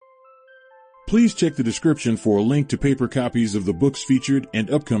Please check the description for a link to paper copies of the books featured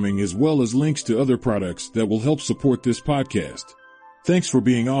and upcoming, as well as links to other products that will help support this podcast. Thanks for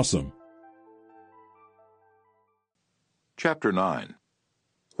being awesome. Chapter 9.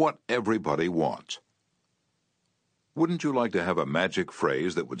 What Everybody Wants. Wouldn't you like to have a magic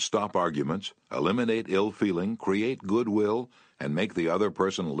phrase that would stop arguments, eliminate ill feeling, create goodwill, and make the other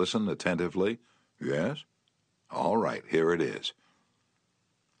person listen attentively? Yes? All right, here it is.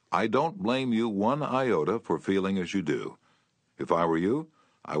 I don't blame you one iota for feeling as you do. If I were you,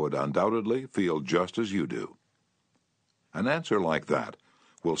 I would undoubtedly feel just as you do. An answer like that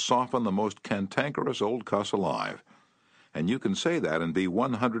will soften the most cantankerous old cuss alive. And you can say that and be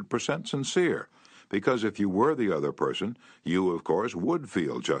 100% sincere, because if you were the other person, you, of course, would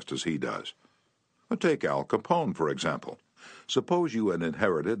feel just as he does. Take Al Capone, for example. Suppose you had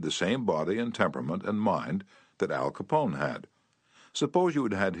inherited the same body and temperament and mind that Al Capone had. Suppose you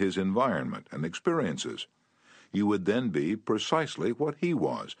had had his environment and experiences. You would then be precisely what he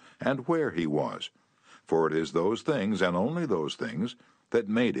was and where he was, for it is those things and only those things that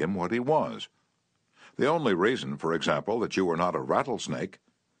made him what he was. The only reason, for example, that you were not a rattlesnake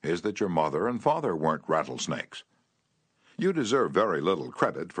is that your mother and father weren't rattlesnakes. You deserve very little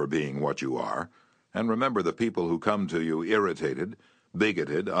credit for being what you are, and remember, the people who come to you irritated,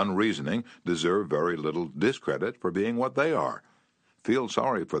 bigoted, unreasoning deserve very little discredit for being what they are. Feel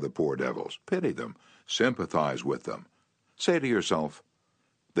sorry for the poor devils, pity them, sympathize with them. Say to yourself,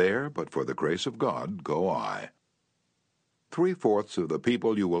 "There, but for the grace of God, go I." 3/4 of the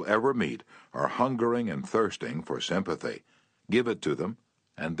people you will ever meet are hungering and thirsting for sympathy. Give it to them,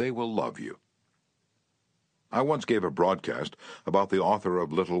 and they will love you. I once gave a broadcast about the author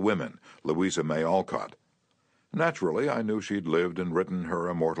of Little Women, Louisa May Alcott. Naturally, I knew she'd lived and written her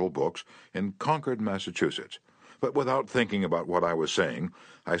immortal books in Concord, Massachusetts, but without thinking about what I was saying,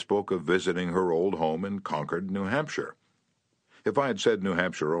 I spoke of visiting her old home in Concord, New Hampshire. If I had said New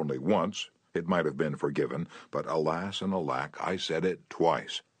Hampshire only once, it might have been forgiven, but alas and alack, I said it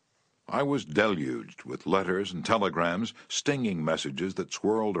twice. I was deluged with letters and telegrams, stinging messages that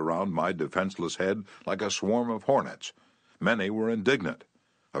swirled around my defenseless head like a swarm of hornets. Many were indignant,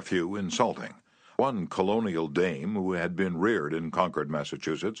 a few insulting. One colonial dame who had been reared in Concord,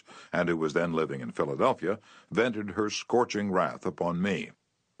 Massachusetts, and who was then living in Philadelphia, vented her scorching wrath upon me.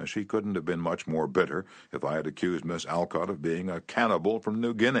 She couldn't have been much more bitter if I had accused Miss Alcott of being a cannibal from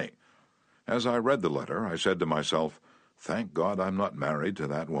New Guinea. As I read the letter, I said to myself, "Thank God I'm not married to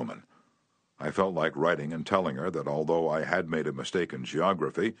that woman." I felt like writing and telling her that although I had made a mistake in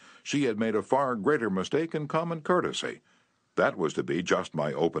geography, she had made a far greater mistake in common courtesy. That was to be just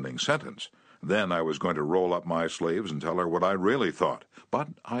my opening sentence. Then I was going to roll up my sleeves and tell her what I really thought, but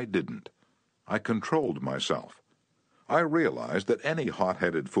I didn't. I controlled myself. I realized that any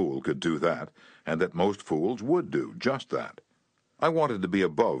hot-headed fool could do that, and that most fools would do just that. I wanted to be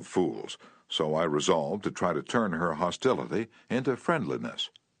above fools, so I resolved to try to turn her hostility into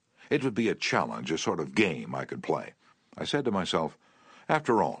friendliness. It would be a challenge, a sort of game I could play. I said to myself,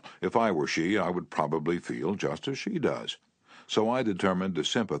 after all, if I were she, I would probably feel just as she does. So I determined to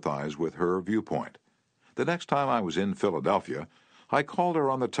sympathize with her viewpoint. The next time I was in Philadelphia, I called her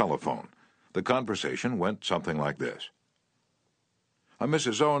on the telephone. The conversation went something like this.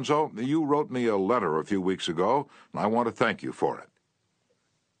 "Mrs. So-and-so, you wrote me a letter a few weeks ago, and I want to thank you for it."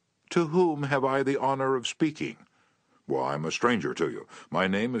 "To whom have I the honor of speaking?" "Well, I'm a stranger to you. My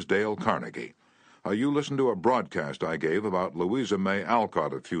name is Dale Carnegie. You listened to a broadcast I gave about Louisa May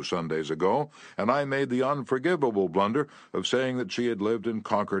Alcott a few Sundays ago, and I made the unforgivable blunder of saying that she had lived in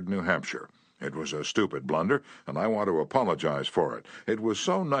Concord, New Hampshire. It was a stupid blunder, and I want to apologize for it. It was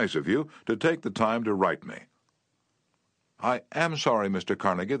so nice of you to take the time to write me." "I am sorry, Mr.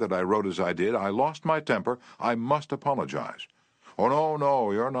 Carnegie, that I wrote as I did. I lost my temper. I must apologize." "Oh,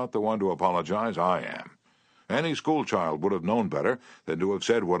 no, you're not the one to apologize. I am. Any schoolchild would have known better than to have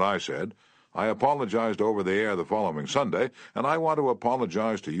said what I said. I apologized over the air the following Sunday, and I want to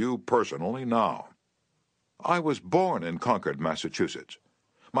apologize to you personally now. I was born in Concord, Massachusetts.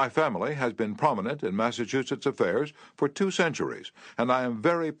 My family has been prominent in Massachusetts affairs for 2 centuries, and I am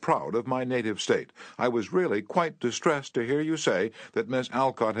very proud of my native state. I was really quite distressed to hear you say that Miss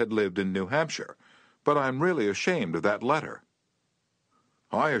Alcott had lived in New Hampshire, but I'm really ashamed of that letter."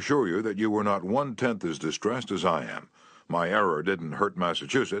 "I assure you that you were not 1/10 as distressed as I am. My error didn't hurt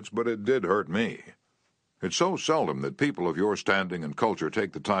Massachusetts, but it did hurt me. It's so seldom that people of your standing and culture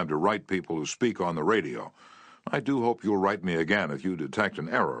take the time to write people who speak on the radio. I do hope you'll write me again if you detect an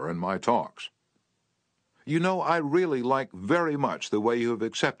error in my talks. You know, I really like very much the way you have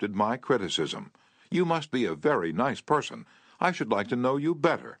accepted my criticism. You must be a very nice person. I should like to know you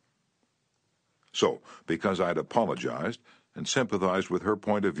better." So, because I'd apologized and sympathized with her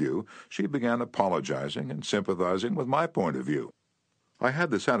point of view, she began apologizing and sympathizing with my point of view. I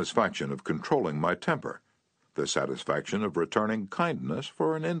had the satisfaction of controlling my temper, the satisfaction of returning kindness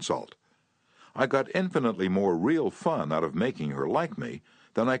for an insult. I got infinitely more real fun out of making her like me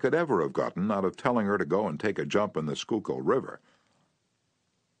than I could ever have gotten out of telling her to go and take a jump in the Schuylkill River.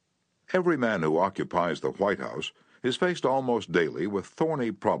 Every man who occupies the White House is faced almost daily with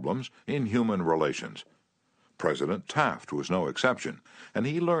thorny problems in human relations. President Taft was no exception, and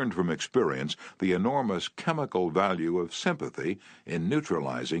he learned from experience the enormous chemical value of sympathy in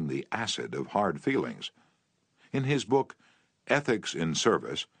neutralizing the acid of hard feelings. In his book, Ethics in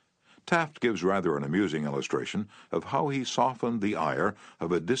Service, Taft gives rather an amusing illustration of how he softened the ire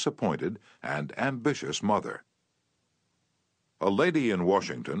of a disappointed and ambitious mother. "A lady in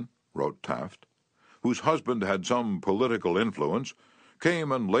Washington," wrote Taft, "whose husband had some political influence,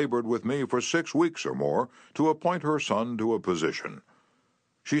 came and labored with me for 6 weeks or more to appoint her son to a position.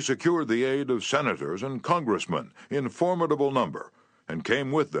 She secured the aid of senators and congressmen in formidable number, and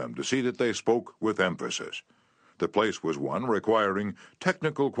came with them to see that they spoke with emphasis. The place was one requiring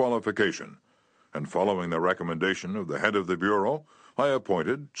technical qualification, and following the recommendation of the head of the Bureau, I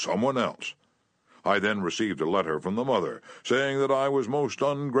appointed someone else. I then received a letter from the mother, saying that I was most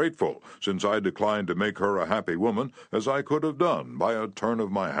ungrateful, since I declined to make her a happy woman, as I could have done by a turn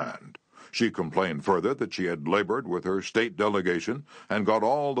of my hand. She complained further that she had labored with her state delegation and got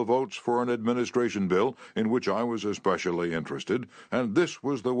all the votes for an administration bill in which I was especially interested, and this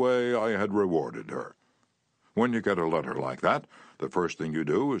was the way I had rewarded her. When you get a letter like that, the first thing you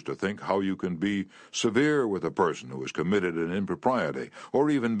do is to think how you can be severe with a person who has committed an impropriety, or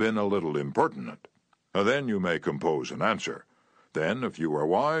even been a little impertinent. Then you may compose an answer. Then, if you are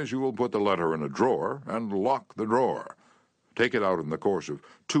wise, you will put the letter in a drawer and lock the drawer. Take it out in the course of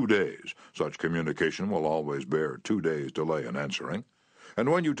 2 days. Such communication will always bear 2 days' delay in answering. And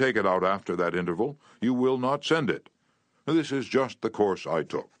when you take it out after that interval, you will not send it. This is just the course I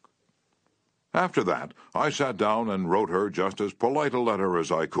took. After that, I sat down and wrote her just as polite a letter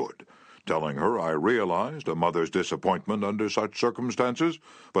as I could, telling her I realized a mother's disappointment under such circumstances,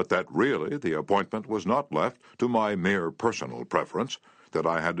 but that really the appointment was not left to my mere personal preference, that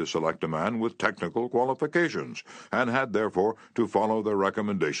I had to select a man with technical qualifications, and had therefore to follow the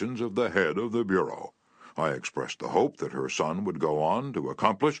recommendations of the head of the Bureau. I expressed the hope that her son would go on to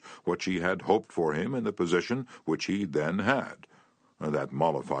accomplish what she had hoped for him in the position which he then had. That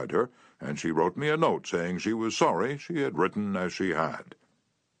mollified her, and she wrote me a note saying she was sorry she had written as she had.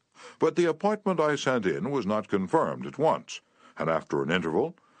 But the appointment I sent in was not confirmed at once, and after an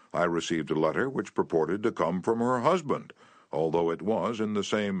interval I received a letter which purported to come from her husband, although it was in the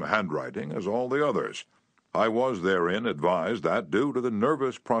same handwriting as all the others. I was therein advised that, due to the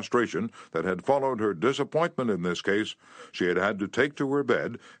nervous prostration that had followed her disappointment in this case, she had had to take to her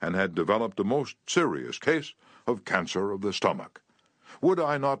bed and had developed a most serious case of cancer of the stomach. Would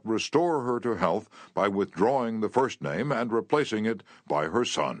I not restore her to health by withdrawing the first name and replacing it by her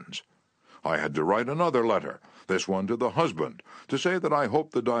son's? I had to write another letter, this one to the husband, to say that I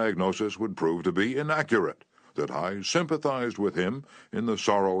hoped the diagnosis would prove to be inaccurate, that I sympathized with him in the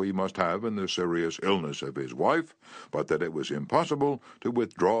sorrow he must have in the serious illness of his wife, but that it was impossible to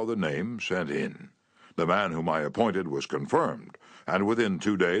withdraw the name sent in. The man whom I appointed was confirmed, and within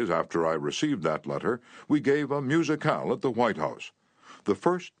 2 days after I received that letter, we gave a musicale at the White House. The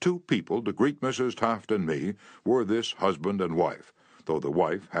first 2 people to greet Mrs. Taft and me were this husband and wife, though the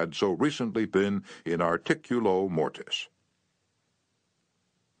wife had so recently been in articulo mortis.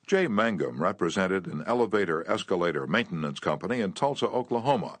 J. Mangum represented an elevator-escalator maintenance company in Tulsa,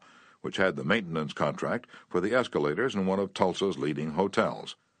 Oklahoma, which had the maintenance contract for the escalators in one of Tulsa's leading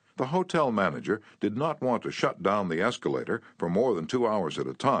hotels. The hotel manager did not want to shut down the escalator for more than 2 hours at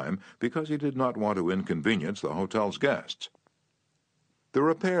a time because he did not want to inconvenience the hotel's guests. The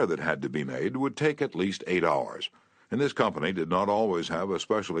repair that had to be made would take at least 8 hours, and this company did not always have a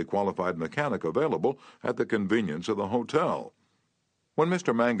specially qualified mechanic available at the convenience of the hotel. When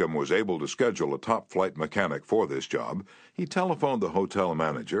Mr. Mangum was able to schedule a top-flight mechanic for this job, he telephoned the hotel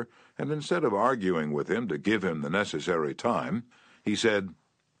manager, and instead of arguing with him to give him the necessary time, he said,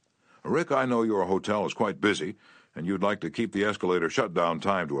 "Rick, I know your hotel is quite busy, and you'd like to keep the escalator shutdown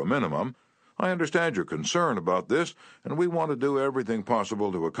time to a minimum. I understand your concern about this, and we want to do everything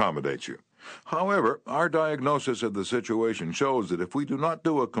possible to accommodate you. However, our diagnosis of the situation shows that if we do not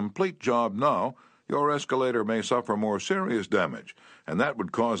do a complete job now, your escalator may suffer more serious damage, and that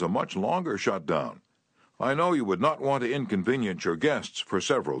would cause a much longer shutdown. I know you would not want to inconvenience your guests for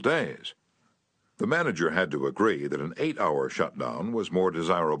several days." The manager had to agree that an 8-hour shutdown was more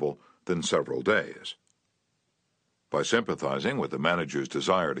desirable than several days. By sympathizing with the manager's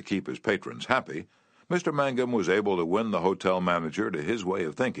desire to keep his patrons happy, Mr. Mangum was able to win the hotel manager to his way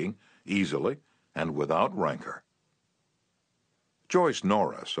of thinking easily and without rancor. Joyce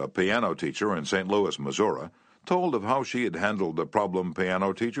Norris, a piano teacher in St. Louis, Missouri, told of how she had handled the problem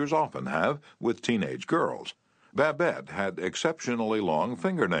piano teachers often have with teenage girls. Babette had exceptionally long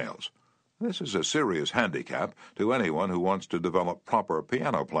fingernails. This is a serious handicap to anyone who wants to develop proper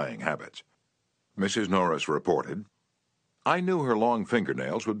piano playing habits. Mrs. Norris reported, "I knew her long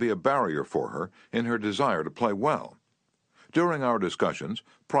fingernails would be a barrier for her in her desire to play well. During our discussions,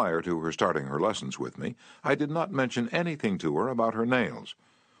 prior to her starting her lessons with me, I did not mention anything to her about her nails.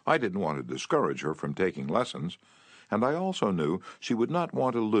 I didn't want to discourage her from taking lessons, and I also knew she would not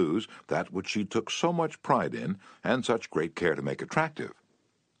want to lose that which she took so much pride in and such great care to make attractive.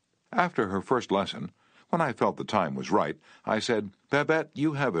 After her first lesson, when I felt the time was right, I said, 'Babette,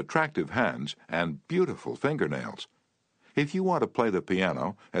 you have attractive hands and beautiful fingernails. If you want to play the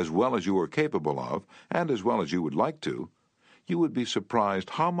piano as well as you are capable of, and as well as you would like to, you would be surprised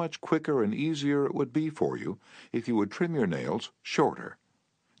how much quicker and easier it would be for you if you would trim your nails shorter.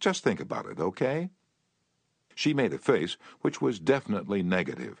 Just think about it, okay?' She made a face which was definitely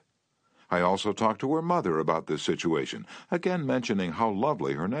negative. I also talked to her mother about this situation, again mentioning how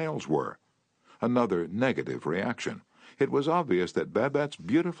lovely her nails were. Another negative reaction. It was obvious that Babette's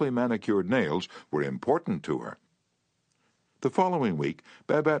beautifully manicured nails were important to her. The following week,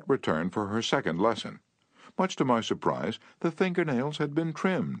 Babette returned for her second lesson. Much to my surprise, the fingernails had been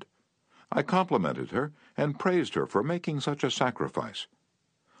trimmed. I complimented her and praised her for making such a sacrifice.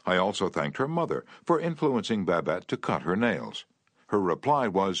 I also thanked her mother for influencing Babette to cut her nails. Her reply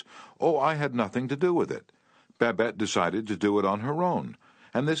was, 'Oh, I had nothing to do with it. Babette decided to do it on her own,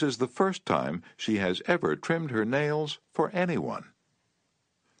 and this is the first time she has ever trimmed her nails for anyone.'"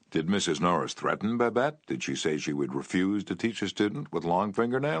 Did Mrs. Norris threaten Babette? Did she say she would refuse to teach a student with long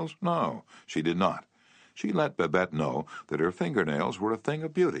fingernails? No, she did not. She let Babette know that her fingernails were a thing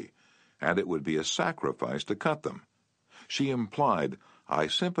of beauty, and it would be a sacrifice to cut them. She implied, "I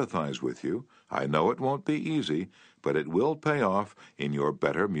sympathize with you. I know it won't be easy, but it will pay off in your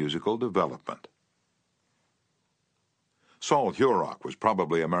better musical development." Saul Hurok was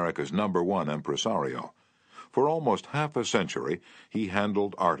probably America's #1 impresario. For almost half a century, he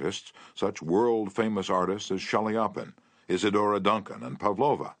handled artists, such world-famous artists as Chaliapin, Isadora Duncan, and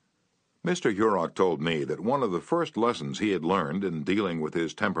Pavlova. Mr. Hurok told me that one of the first lessons he had learned in dealing with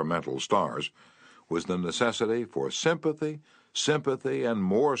his temperamental stars was the necessity for sympathy, and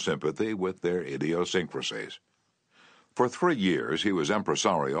more sympathy with their idiosyncrasies. For 3 years, he was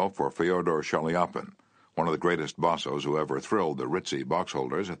impresario for Fyodor Chaliapin, one of the greatest bassos who ever thrilled the ritzy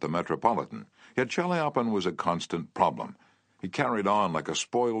boxholders at the Metropolitan. Yet Chaliapin was a constant problem. He carried on like a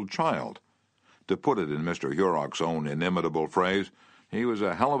spoiled child. To put it in Mr. Hurok's own inimitable phrase, he was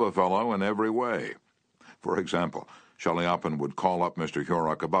a hell of a fellow in every way. For example, Chaliapin would call up Mr.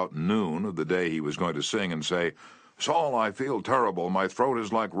 Hurok about noon of the day he was going to sing and say, "Saul, I feel terrible. My throat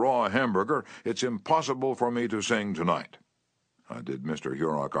is like raw hamburger. It's impossible for me to sing tonight." Did Mr.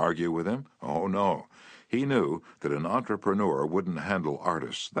 Hurok argue with him? Oh, no. He knew that an entrepreneur wouldn't handle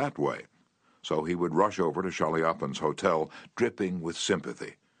artists that way. So he would rush over to Chaliapin's hotel, dripping with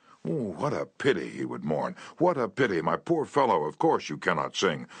sympathy. "Oh, what a pity," he would mourn. "What a pity, my poor fellow. Of course you cannot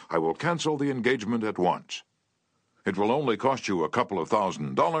sing. I will cancel the engagement at once. It will only cost you a couple of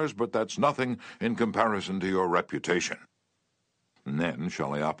 $1,000, but that's nothing in comparison to your reputation." And then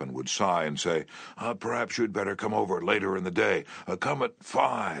Chaliapin would sigh and say, "Perhaps you'd better come over later in the day. Come at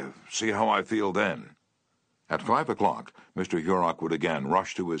 5. See how I feel then." At 5 o'clock, Mr. Hurok would again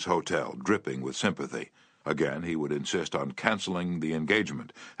rush to his hotel, dripping with sympathy. Again he would insist on canceling the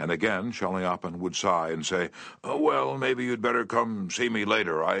engagement, and again Chaliapin would sigh and say, "Well, maybe you'd better come see me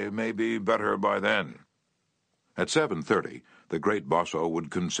later. I may be better by then." At 7:30, the great basso would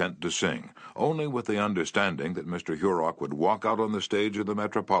consent to sing, only with the understanding that Mr. Hurok would walk out on the stage of the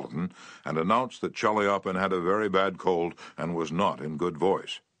Metropolitan and announce that Chaliapin had a very bad cold and was not in good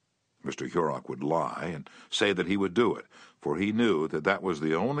voice. Mr. Hurok would lie and say that he would do it, for he knew that that was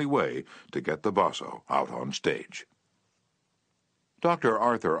the only way to get the basso out on stage. Dr.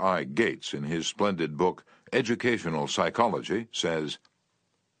 Arthur I. Gates, in his splendid book Educational Psychology, says,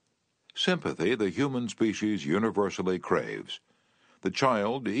 "Sympathy the human species universally craves. The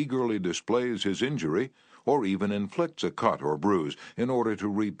child eagerly displays his injury or even inflicts a cut or bruise in order to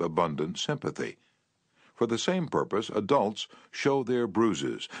reap abundant sympathy. For the same purpose, adults show their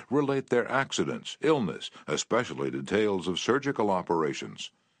bruises, relate their accidents, illness, especially details of surgical operations.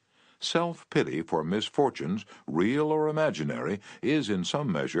 Self-pity for misfortunes, real or imaginary, is in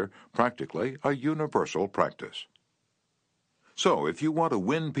some measure practically a universal practice. So, if you want to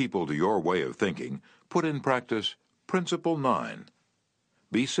win people to your way of thinking, put in practice Principle 9.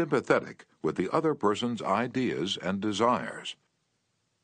 Be sympathetic with the other person's ideas and desires.